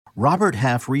Robert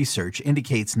Half research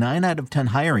indicates 9 out of 10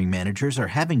 hiring managers are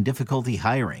having difficulty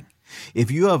hiring.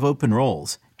 If you have open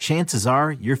roles, chances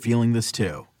are you're feeling this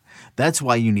too. That's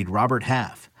why you need Robert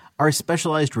Half. Our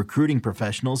specialized recruiting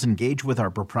professionals engage with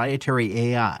our proprietary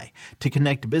AI to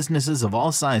connect businesses of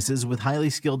all sizes with highly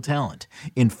skilled talent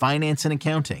in finance and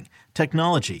accounting,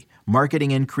 technology,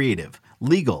 marketing and creative,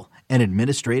 legal, and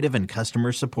administrative and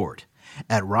customer support.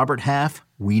 At Robert Half,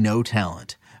 we know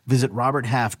talent. Visit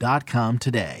roberthalf.com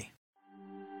today.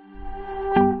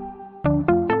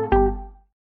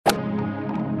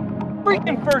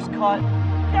 Freaking first cut.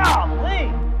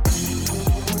 Golly.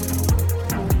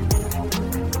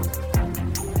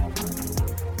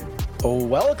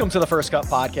 Welcome to the First Cut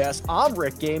Podcast. I'm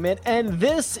Rick Gaiman, and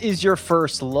this is your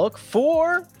first look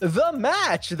for the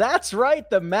match. That's right,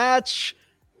 the match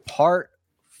part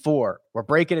 4. We're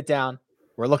breaking it down.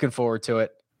 We're looking forward to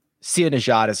it. Sia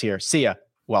Nejad is here. Sia,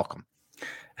 welcome.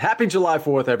 Happy July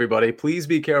 4th, everybody. Please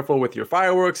be careful with your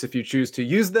fireworks if you choose to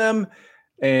use them.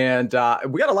 And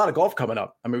we got a lot of golf coming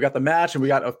up. I mean, we got the match, and we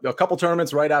got a couple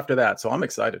tournaments right after that. So I'm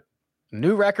excited.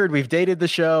 New record. We've dated the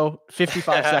show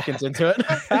 55 seconds into it.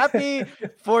 Happy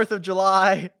 4th of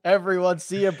July, everyone.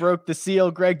 Sia broke the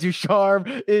seal. Greg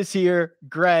DeChambeau is here.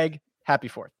 Greg, happy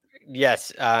 4th.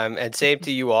 Yes, and same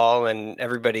to you all and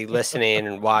everybody listening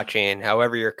and watching,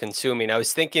 however you're consuming. I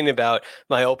was thinking about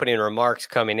my opening remarks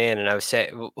coming in, and I was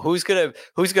saying, who's gonna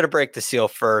break the seal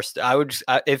first? I would just,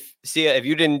 if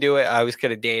you didn't do it, I was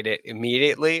gonna date it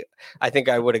immediately. I think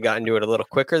I would have gotten to it a little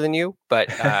quicker than you, but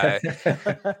hey,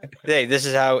 this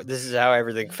is how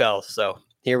everything fell. So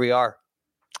here we are.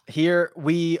 Here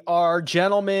we are,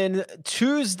 gentlemen.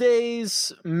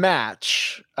 Tuesday's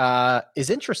match is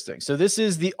interesting. So this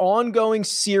is the ongoing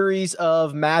series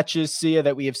of matches, Sia,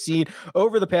 that we have seen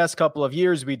over the past couple of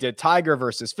years. We did Tiger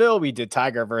versus Phil. We did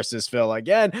Tiger versus Phil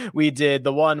again. We did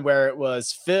the one where it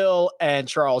was Phil and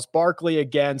Charles Barkley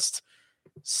against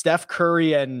Steph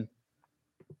Curry and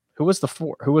who was the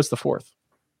fourth?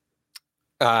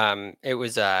 It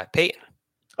was Peyton.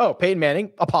 Oh, Peyton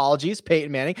Manning. Apologies,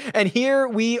 Peyton Manning. And here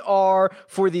we are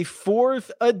for the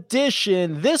 4th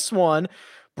edition. This one,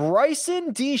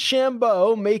 Bryson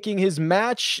DeChambeau making his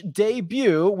match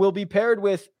debut will be paired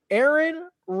with Aaron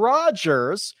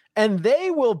Rodgers, and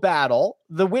they will battle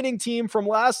the winning team from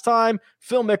last time,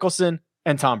 Phil Mickelson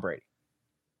and Tom Brady.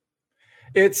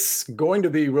 It's going to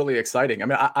be really exciting. I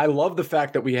mean, I love the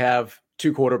fact that we have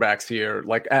 2 quarterbacks here,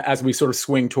 like as we sort of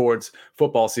swing towards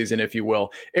football season, if you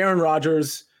will. Aaron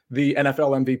Rodgers, the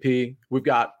NFL MVP. We've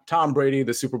got Tom Brady,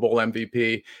 the Super Bowl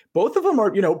MVP. Both of them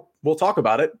are, we'll talk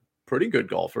about it, pretty good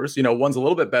golfers. One's a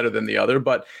little bit better than the other,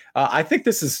 but I think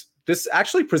this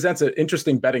actually presents an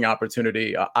interesting betting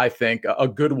opportunity. I think a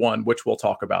good one, which we'll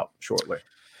talk about shortly.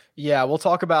 Yeah, we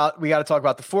got to talk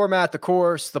about the format, the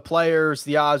course, the players,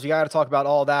 the odds. We got to talk about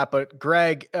all that. But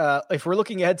Greg, if we're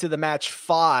looking ahead to the match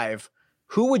 5,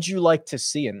 who would you like to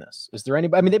see in this? Is there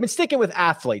anybody? I mean, they've been sticking with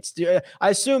athletes. I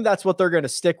assume that's what they're going to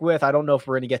stick with. I don't know if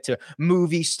we're going to get to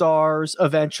movie stars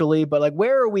eventually, but like,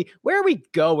 where are we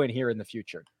going here in the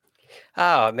future?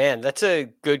 Oh man, that's a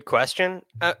good question.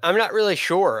 I'm not really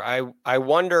sure. I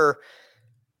wonder,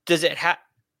 does it have,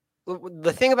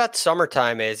 the thing about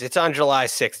summertime is it's on July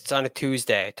 6th. It's on a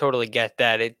Tuesday. I totally get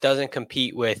that. It doesn't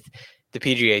compete with the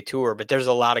PGA Tour, but there's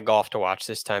a lot of golf to watch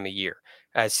this time of year,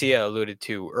 as Sia alluded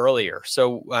to earlier.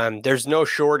 So there's no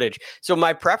shortage. So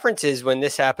my preference is when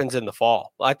this happens in the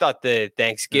fall. I thought the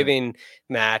Thanksgiving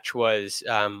match was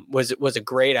a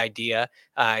great idea,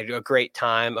 a great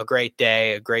time, a great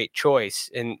day, a great choice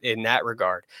in that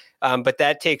regard. But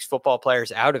that takes football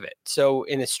players out of it. So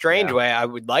in a strange way, I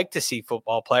would like to see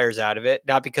football players out of it,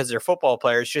 not because they're football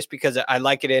players, just because I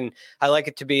like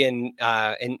it to be in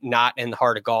not in the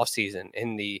heart of golf season,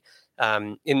 in the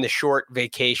short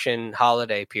vacation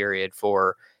holiday period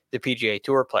for the PGA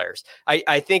Tour players.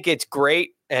 I think it's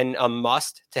great and a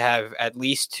must to have at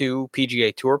least 2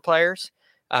 PGA Tour players.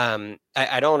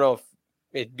 I don't know if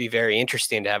it'd be very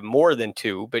interesting to have more than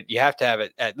 2, but you have to have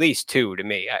at least 2 to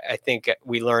me. I think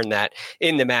we learned that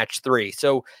in the match 3.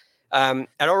 So I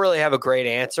don't really have a great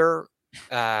answer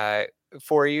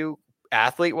for you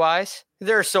athlete wise.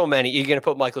 There are so many. You're going to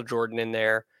put Michael Jordan in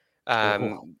there.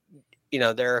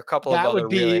 There are a couple of other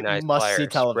really nice must-see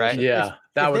players, television. right? Yeah,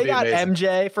 that would be amazing. They got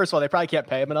MJ. First of all, they probably can't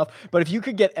pay him enough. But if you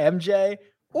could get MJ,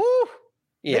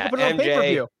 yeah, put it on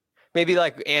pay-per-view. Maybe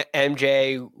like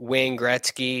MJ, Wayne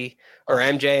Gretzky, or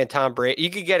MJ and Tom Brady. You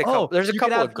could get a couple. There's a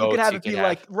couple of goats. You could have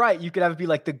it be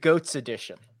like the GOATs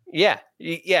edition. Yeah.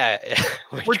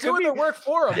 We're doing the work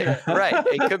for them. Right.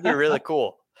 It could be really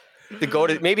cool. The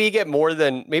GOAT. Maybe you get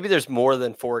maybe there's more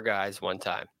than 4 guys one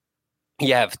time.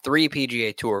 You have 3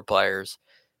 PGA Tour players,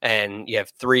 and you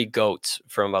have 3 goats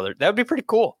from other. That would be pretty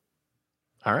cool.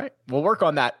 All right, we'll work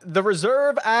on that. The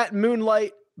reserve at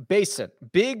Moonlight Basin,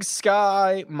 Big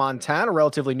Sky, Montana,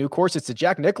 relatively new course. It's a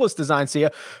Jack Nicklaus design,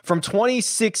 Sia, from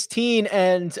 2016.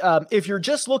 And if you're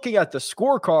just looking at the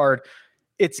scorecard,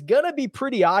 it's going to be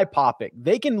pretty eye-popping.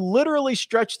 They can literally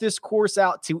stretch this course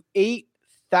out to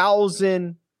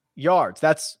 8,000 yards.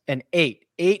 That's an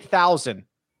 8,000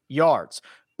 yards.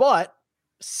 But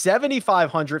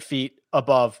 7,500 feet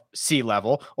above sea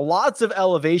level, lots of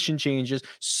elevation changes,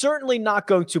 certainly not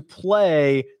going to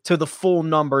play to the full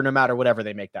number, no matter whatever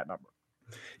they make that number.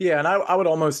 Yeah. And I would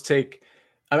almost take,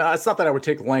 I mean, it's not that I would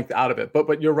take length out of it,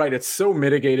 but you're right. It's so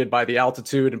mitigated by the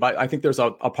altitude. And I think there's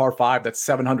a par 5 that's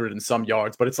 700 and some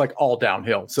yards, but it's like all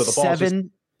downhill. So the ball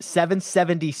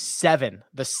 777,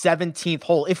 the 17th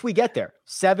hole. If we get there,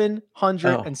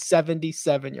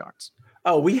 777 yards.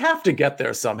 Oh, we have to get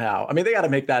there somehow. I mean, they got to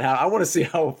make that happen. I want to see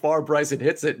how far Bryson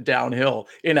hits it downhill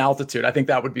in altitude. I think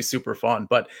that would be super fun.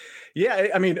 But yeah,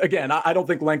 I mean, again, I don't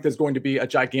think length is going to be a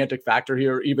gigantic factor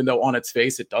here, even though on its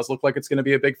face, it does look like it's going to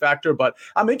be a big factor. But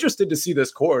I'm interested to see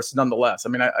this course nonetheless. I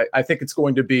mean, I think it's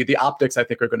going to be, the optics, I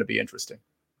think, are going to be interesting.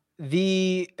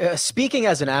 Speaking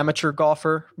as an amateur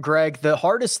golfer, Greg, the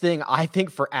hardest thing I think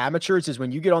for amateurs is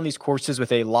when you get on these courses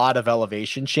with a lot of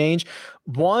elevation change,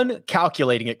 one,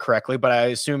 calculating it correctly, but I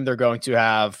assume they're going to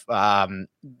have,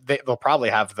 they'll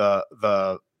probably have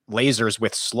the lasers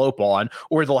with slope on,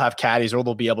 or they'll have caddies, or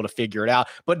they'll be able to figure it out.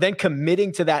 But then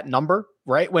committing to that number,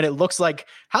 right? When it looks like,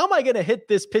 how am I going to hit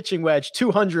this pitching wedge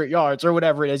 200 yards or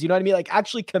whatever it is? You know what I mean? Like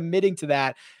actually committing to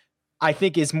that, I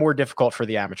think, is more difficult for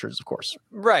the amateurs, of course.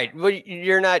 Right. Well,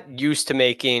 you're not used to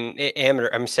making amateur.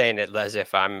 I'm saying it as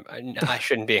if I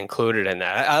shouldn't be included in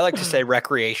that. I like to say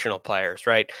recreational players,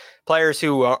 right? Players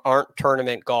who aren't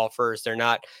tournament golfers. They're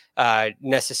not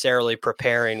necessarily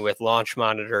preparing with launch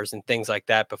monitors and things like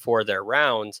that before their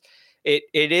rounds. It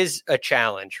is a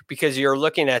challenge because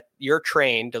you're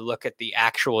trained to look at the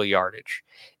actual yardage.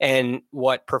 And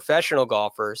what professional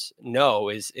golfers know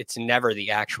is it's never the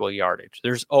actual yardage.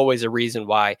 There's always a reason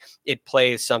why it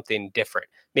plays something different.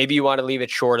 Maybe you want to leave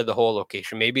it short of the hole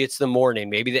location. Maybe it's the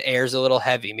morning. Maybe the air's a little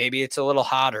heavy. Maybe it's a little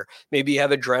hotter. Maybe you have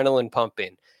adrenaline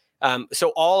pumping.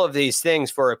 So all of these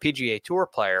things for a PGA Tour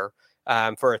player,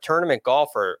 for a tournament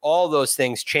golfer, all those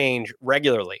things change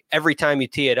regularly. Every time you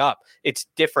tee it up, it's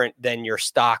different than your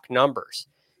stock numbers.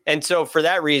 And so for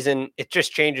that reason, it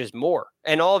just changes more.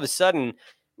 And all of a sudden,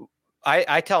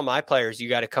 I tell my players, you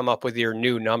got to come up with your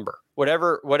new number.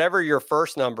 Whatever your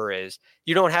first number is,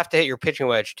 you don't have to hit your pitching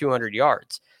wedge 200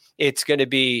 yards. It's going to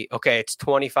be, okay, it's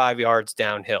 25 yards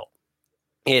downhill.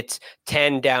 It's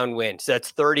 10 downwind. So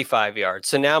that's 35 yards.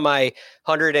 So now my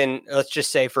let's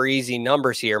just say for easy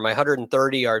numbers here, my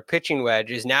 130 yard pitching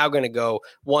wedge is now going to go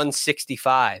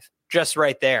 165 just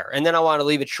right there. And then I want to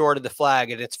leave it short of the flag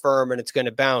and it's firm and it's going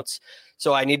to bounce.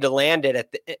 So I need to land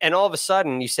it and all of a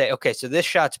sudden you say, okay, so this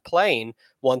shot's playing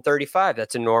 135.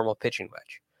 That's a normal pitching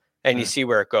wedge. And you see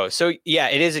where it goes. So yeah,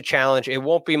 it is a challenge. It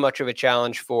won't be much of a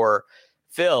challenge for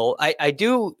Phil. I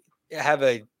do have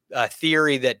a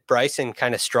theory that Bryson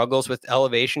kind of struggles with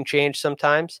elevation change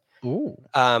sometimes. Ooh.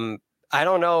 I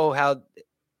don't know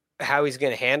how he's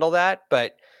going to handle that,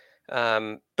 but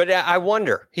I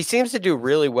wonder. He seems to do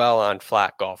really well on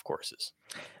flat golf courses.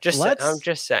 I'm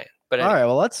just saying. But anyway. All right,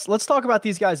 well, let's talk about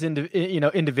these guys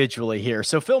individually here.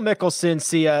 So Phil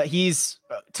Mickelson, he's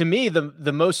to me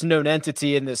the most known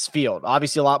entity in this field.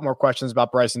 Obviously, a lot more questions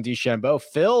about Bryson DeChambeau.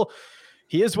 Phil,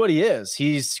 he is what he is.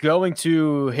 He's going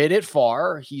to hit it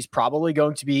far. He's probably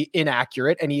going to be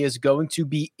inaccurate, and he is going to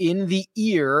be in the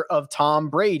ear of Tom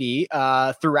Brady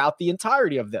throughout the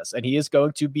entirety of this. And he is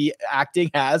going to be acting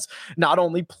as not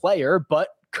only player, but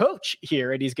coach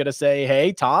here. And he's going to say,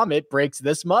 hey, Tom, it breaks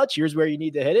this much. Here's where you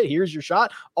need to hit it. Here's your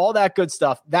shot. All that good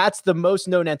stuff. That's the most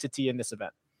known entity in this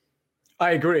event.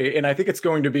 I agree. And I think it's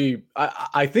going to be,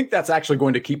 I think that's actually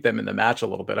going to keep them in the match a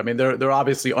little bit. I mean, they're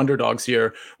obviously underdogs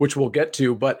here, which we'll get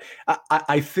to, but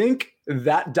I think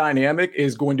that dynamic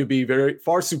is going to be very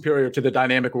far superior to the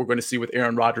dynamic we're going to see with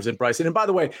Aaron Rodgers and Bryson. And by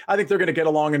the way, I think they're going to get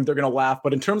along and they're going to laugh.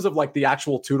 But in terms of like the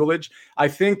actual tutelage, I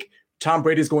think Tom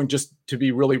Brady is going just to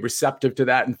be really receptive to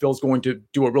that. And Phil's going to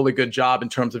do a really good job in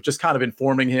terms of just kind of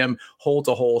informing him hole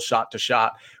to hole, shot to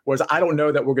shot. Whereas I don't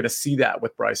know that we're going to see that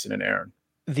with Bryson and Aaron.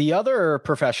 The other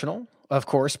professional, of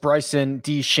course, Bryson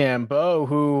DeChambeau,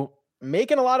 who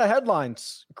making a lot of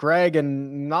headlines, Greg,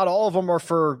 and not all of them are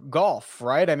for golf,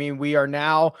 right? I mean, we are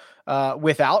now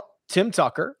without Tim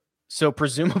Tucker. So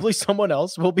presumably someone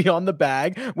else will be on the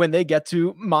bag when they get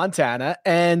to Montana.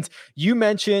 And you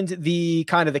mentioned the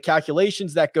kind of the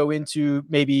calculations that go into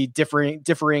maybe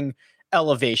differing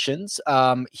elevations.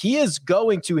 He is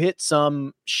going to hit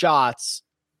some shots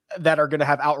that are going to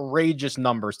have outrageous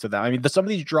numbers to them. I mean, some of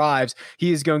these drives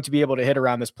he is going to be able to hit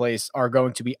around this place are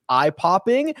going to be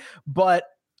eye-popping, but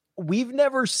we've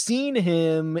never seen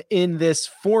him in this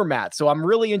format. So I'm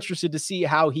really interested to see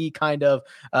how he kind of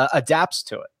adapts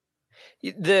to it.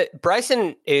 The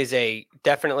Bryson is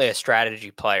definitely a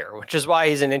strategy player, which is why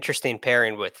he's an interesting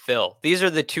pairing with Phil. These are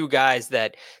the two guys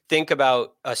that think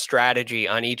about a strategy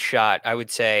on each shot, I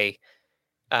would say,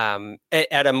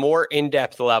 at a more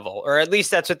in-depth level, or at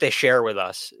least that's what they share with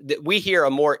us. We hear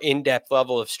a more in-depth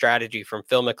level of strategy from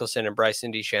Phil Mickelson and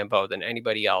Bryson DeChambeau than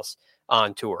anybody else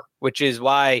on tour, which is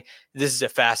why this is a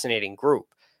fascinating group.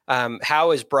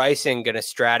 How is Bryson going to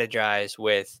strategize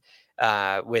with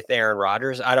Aaron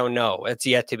Rodgers? I don't know. It's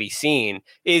yet to be seen.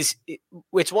 It's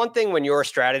one thing when your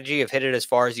strategy of hit it as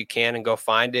far as you can and go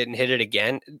find it and hit it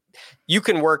again. You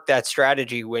can work that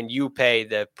strategy when you pay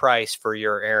the price for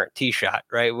your errant tee shot,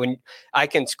 right? When I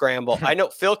can scramble. I know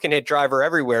Phil can hit driver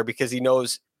everywhere because he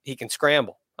knows he can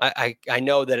scramble. I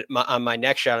know that on my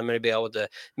next shot, I'm going to be able to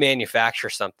manufacture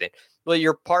something. Well,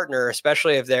 your partner,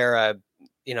 especially if they're a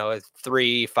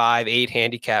 3, 5, 8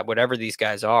 handicap, whatever these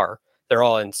guys are, they're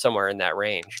all in somewhere in that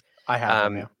range. I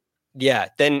have them, yeah.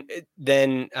 Then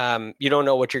you don't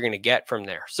know what you're going to get from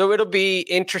there. So it'll be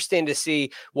interesting to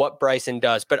see what Bryson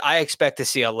does. But I expect to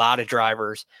see a lot of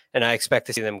drivers, and I expect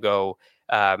to see them go,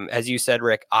 as you said,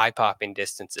 Rick, eye-popping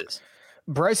distances.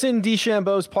 Bryson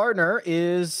DeChambeau's partner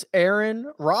is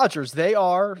Aaron Rodgers. They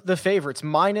are the favorites,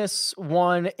 minus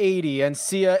 180. And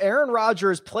Aaron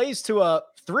Rodgers plays to a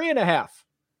 3.5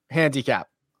 handicap.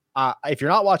 If you're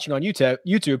not watching on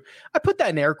YouTube, I put that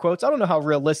in air quotes. I don't know how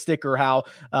realistic or how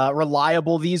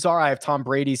reliable these are. I have Tom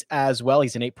Brady's as well.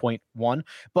 He's an 8.1.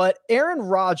 But Aaron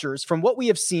Rodgers, from what we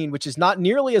have seen, which is not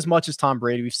nearly as much as Tom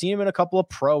Brady, we've seen him in a couple of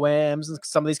pro-ams and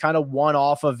some of these kind of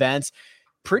one-off events.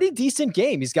 Pretty decent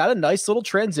game. He's got a nice little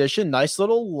transition, nice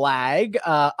little lag.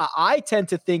 I tend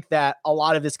to think that a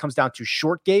lot of this comes down to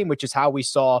short game, which is how we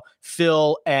saw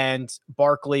Phil and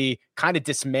Barkley kind of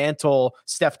dismantle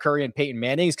Steph Curry and Peyton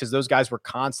Manning, because those guys were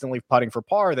constantly putting for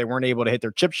par. They weren't able to hit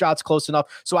their chip shots close enough.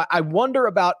 So I wonder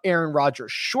about Aaron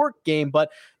Rodgers' short game,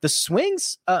 but the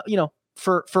swings,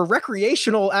 for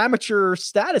recreational amateur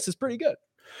status is pretty good.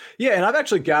 Yeah, and I've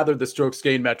actually gathered the strokes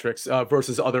gain metrics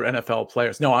versus other NFL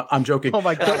players. No, I'm joking. Oh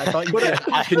my God, I thought you did.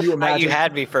 Can you imagine? You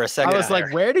had me for a second. I was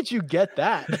like, where did you get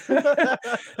that?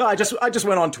 No, I just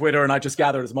went on Twitter and I just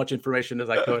gathered as much information as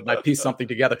I could and I pieced something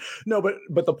together. No,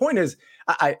 but the point is,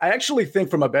 I actually think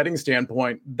from a betting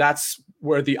standpoint, that's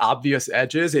where the obvious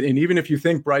edge is. And even if you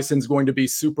think Bryson's going to be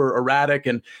super erratic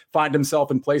and find himself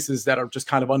in places that are just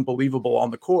kind of unbelievable on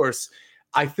the course,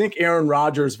 I think Aaron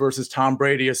Rodgers versus Tom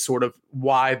Brady is sort of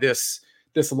why this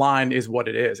line is what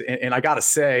it is. And I got to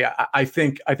say, I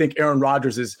think Aaron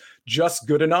Rodgers is just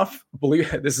good enough.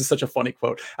 This is such a funny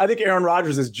quote. I think Aaron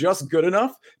Rodgers is just good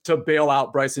enough to bail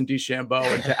out Bryson DeChambeau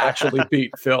and to actually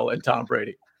beat Phil and Tom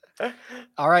Brady.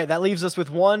 All right, that leaves us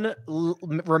with one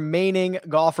remaining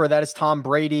golfer. That is Tom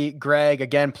Brady. Greg,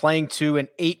 again, playing to an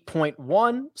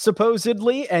 8.1,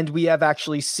 supposedly, and we have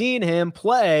actually seen him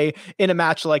play in a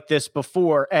match like this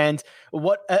before. And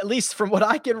at least from what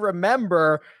I can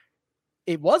remember,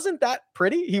 it wasn't that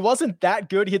pretty. He wasn't that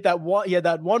good. He had that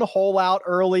one hole out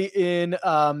early in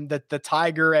the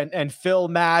Tiger and Phil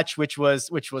match, which was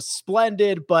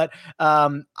splendid. But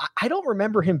I don't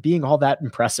remember him being all that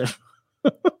impressive.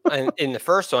 And in the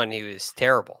first one, he was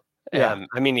terrible. Yeah.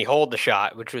 He holed the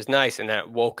shot, which was nice, and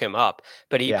that woke him up,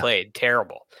 but he played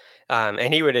terrible.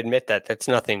 And he would admit that that's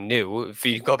nothing new. If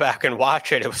you go back and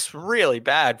watch it, it was really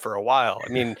bad for a while.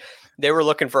 I mean, they were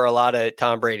looking for a lot of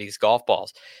Tom Brady's golf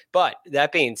balls. But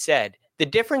that being said, the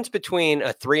difference between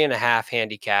a 3.5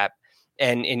 handicap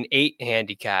and an 8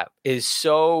 handicap is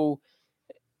so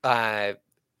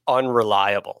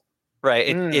unreliable.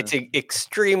 Right. It's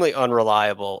extremely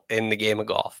unreliable in the game of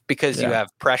golf because you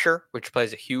have pressure, which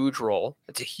plays a huge role.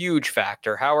 It's a huge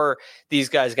factor. How are these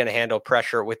guys going to handle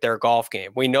pressure with their golf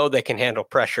game? We know they can handle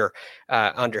pressure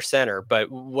under center, but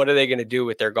what are they going to do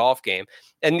with their golf game?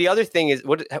 And the other thing is,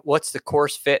 what's the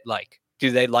course fit like?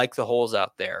 Do they like the holes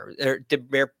out there?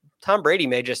 Tom Brady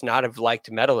may just not have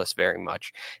liked Medalist very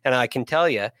much. And I can tell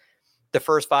you, the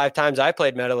first 5 times I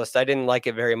played Medalist, I didn't like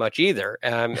it very much either.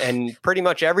 And pretty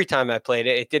much every time I played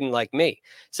it, it didn't like me.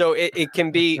 So it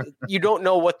can be, you don't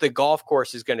know what the golf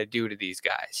course is going to do to these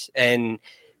guys. And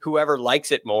whoever likes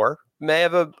it more may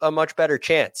have a much better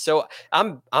chance. So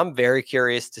I'm very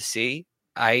curious to see.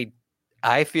 I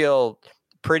feel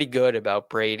pretty good about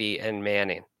Brady and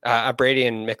Brady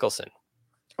and Mickelson.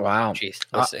 Wow. Jeez,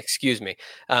 excuse me.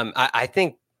 I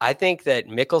think I think that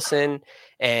Mickelson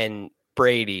and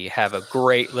Brady have a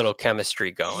great little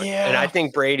chemistry going. Yeah. And I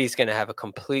think Brady's going to have a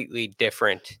completely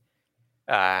different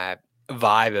vibe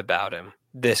about him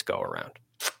this go around.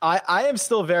 I am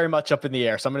still very much up in the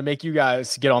air, so I'm going to make you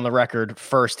guys get on the record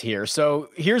first here. So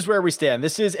here's where we stand.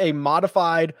 This is a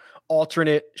modified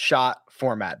alternate shot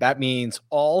format. That means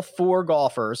all 4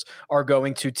 golfers are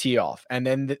going to tee off. And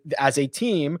then as a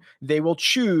team, they will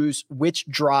choose which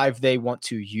drive they want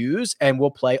to use and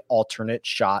will play alternate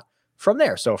shot from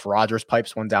there. So if Rodgers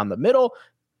pipes one down the middle,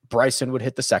 Bryson would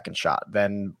hit the second shot.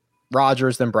 Then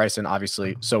Rodgers, then Bryson,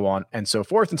 obviously, so on and so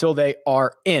forth until they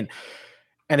are in.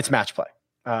 And it's match play,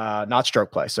 not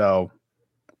stroke play. So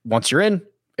once you're in,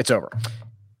 it's over.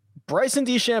 Bryson,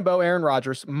 DeChambeau-Aaron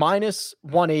Rodgers minus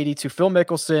 180 to Phil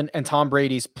Mickelson and Tom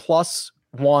Brady's plus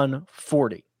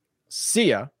 140.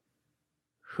 Sia,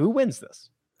 who wins this?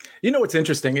 You know what's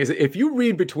interesting is if you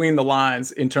read between the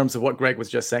lines in terms of what Greg was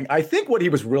just saying, I think what he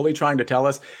was really trying to tell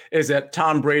us is that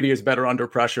Tom Brady is better under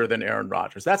pressure than Aaron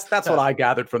Rodgers. That's what I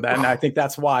gathered from that. And I think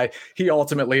that's why he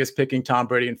ultimately is picking Tom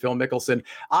Brady and Phil Mickelson.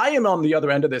 I am on the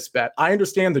other end of this bet. I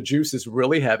understand the juice is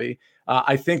really heavy.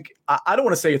 I think I don't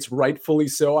want to say it's rightfully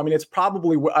so. I mean, it's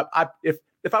probably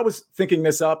if I was thinking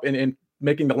this up and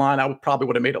making the line, I would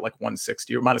have made it like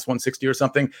 160 or minus 160 or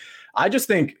something. I just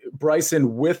think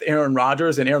Bryson with Aaron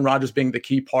Rodgers and Aaron Rodgers being the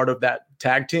key part of that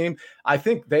tag team, I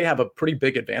think they have a pretty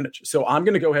big advantage. So I'm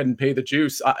going to go ahead and pay the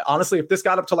juice. Honestly, if this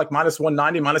got up to like minus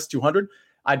 190, minus 200,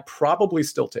 I'd probably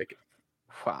still take it.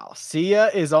 Wow. Sia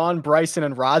is on Bryson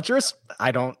and Rodgers.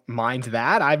 I don't mind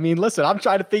that. I mean, listen, I'm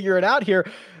trying to figure it out here.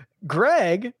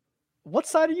 Greg, what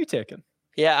side are you taking?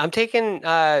 Yeah, I'm taking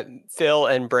Phil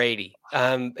and Brady.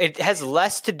 It has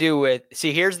less to do with,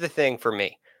 here's the thing for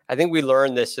me. I think we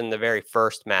learned this in the very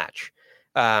first match.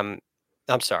 I'm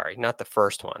sorry, not the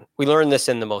first one. We learned this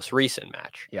in the most recent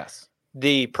match. Yes.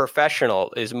 The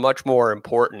professional is much more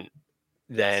important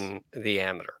than the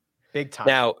amateur. Big time.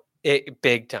 Now,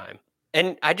 big time.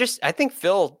 And I think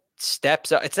Phil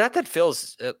steps up. It's not that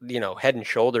Phil's, head and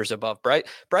shoulders above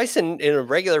Bryson in a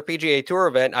regular PGA Tour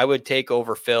event. I would take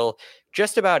over Phil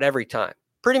just about every time,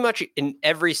 pretty much in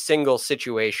every single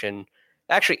situation.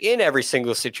 Actually, in every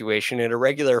single situation in a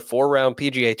regular 4-round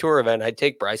PGA Tour event, I'd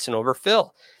take Bryson over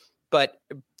Phil. But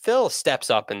Phil steps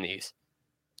up in these.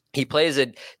 He plays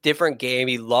a different game.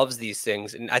 He loves these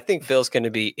things. And I think Phil's going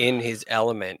to be in his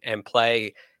element and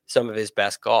play some of his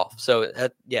best golf. So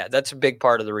that's a big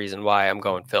part of the reason why I'm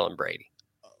going Phil and Brady.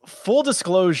 Full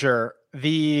disclosure,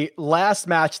 the last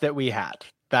match that we had,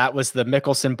 that was the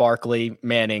Mickelson, Barkley,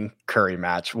 Manning, Curry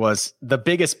match, was the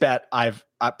biggest bet I've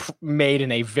made in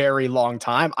a very long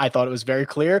time. I thought it was very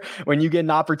clear. When you get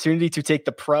an opportunity to take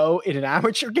the pro in an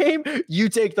amateur game, you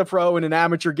take the pro in an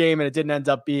amateur game, and it didn't end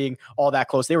up being all that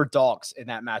close. They were dogs in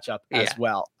that matchup as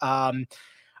well.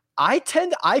 I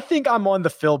think I'm on the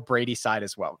Phil Brady side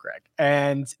as well, Greg.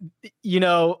 And,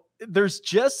 there's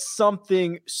just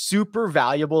something super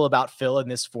valuable about Phil in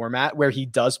this format where he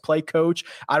does play coach.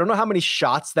 I don't know how many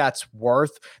shots that's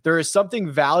worth. There is something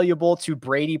valuable to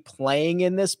Brady playing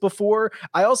in this before.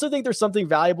 I also think there's something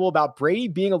valuable about Brady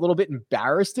being a little bit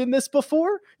embarrassed in this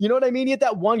before. You know what I mean? He had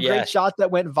that one great shot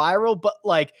that went viral, but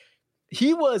like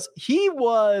he was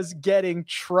getting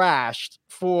trashed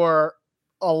for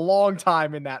a long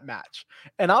time in that match.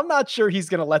 And I'm not sure he's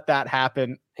going to let that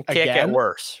happen again. Can't get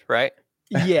worse, right?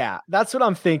 Yeah, that's what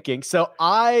I'm thinking. So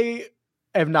I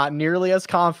am not nearly as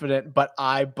confident, but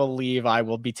I believe I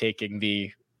will be taking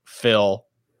the Phil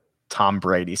Tom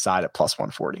Brady side at plus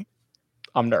 140.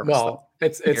 I'm nervous. Well,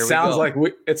 it sounds like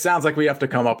we have to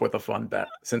come up with a fun bet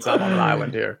since I'm on an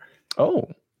island here. Oh,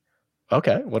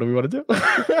 okay. What do we want to do?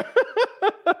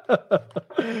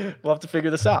 We'll have to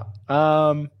figure this out.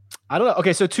 I don't know.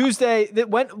 Okay, so Tuesday.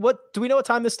 What do we know? What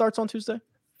time this starts on Tuesday?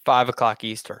 5:00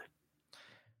 Eastern.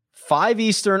 5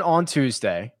 Eastern on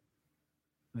Tuesday.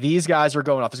 These guys are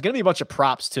going off. There's going to be a bunch of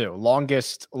props too.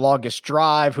 Longest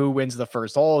drive, who wins the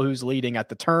first hole, who's leading at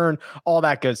the turn, all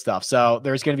that good stuff. So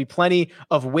there's going to be plenty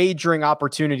of wagering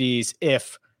opportunities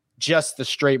if just the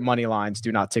straight money lines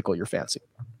do not tickle your fancy.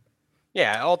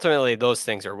 Yeah, ultimately those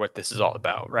things are what this is all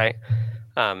about, right?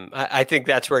 I think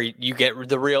that's where you get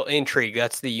the real intrigue.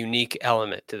 That's the unique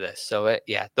element to this. So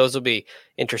those will be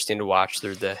interesting to watch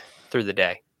through the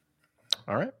day.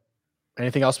 All right.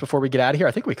 Anything else before we get out of here?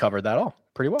 I think we covered that all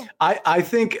pretty well. I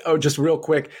think, just real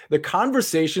quick, the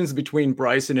conversations between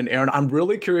Bryson and Aaron, I'm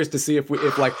really curious to see if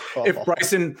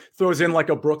Bryson throws in like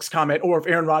a Brooks comment, or if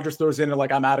Aaron Rodgers throws in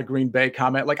like I'm out of Green Bay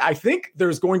comment. Like, I think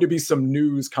there's going to be some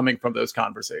news coming from those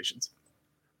conversations.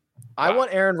 I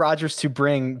want Aaron Rodgers to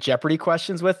bring Jeopardy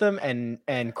questions with him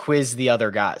and quiz the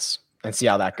other guys and see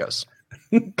how that goes.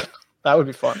 That would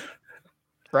be fun.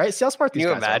 Right? See how smart these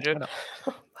Can you guys imagine?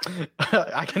 are.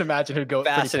 I can imagine it'd go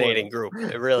Fascinating group.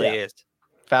 It really is.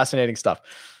 Fascinating stuff.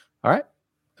 All right.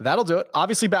 That'll do it.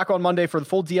 Obviously, back on Monday for the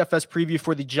full DFS preview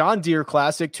for the John Deere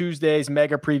Classic, Tuesday's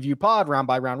mega preview pod, round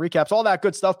by round recaps, all that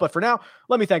good stuff. But for now,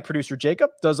 let me thank producer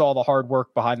Jacob, does all the hard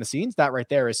work behind the scenes. That right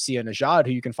there is Sia Najad,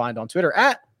 who you can find on Twitter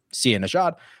at Sia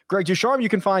Najad. Greg Ducharme, you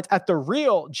can find at The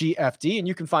Real GFD, and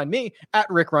you can find me at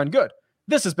Rick Run Good.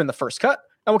 This has been The First Cut,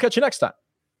 and we'll catch you next time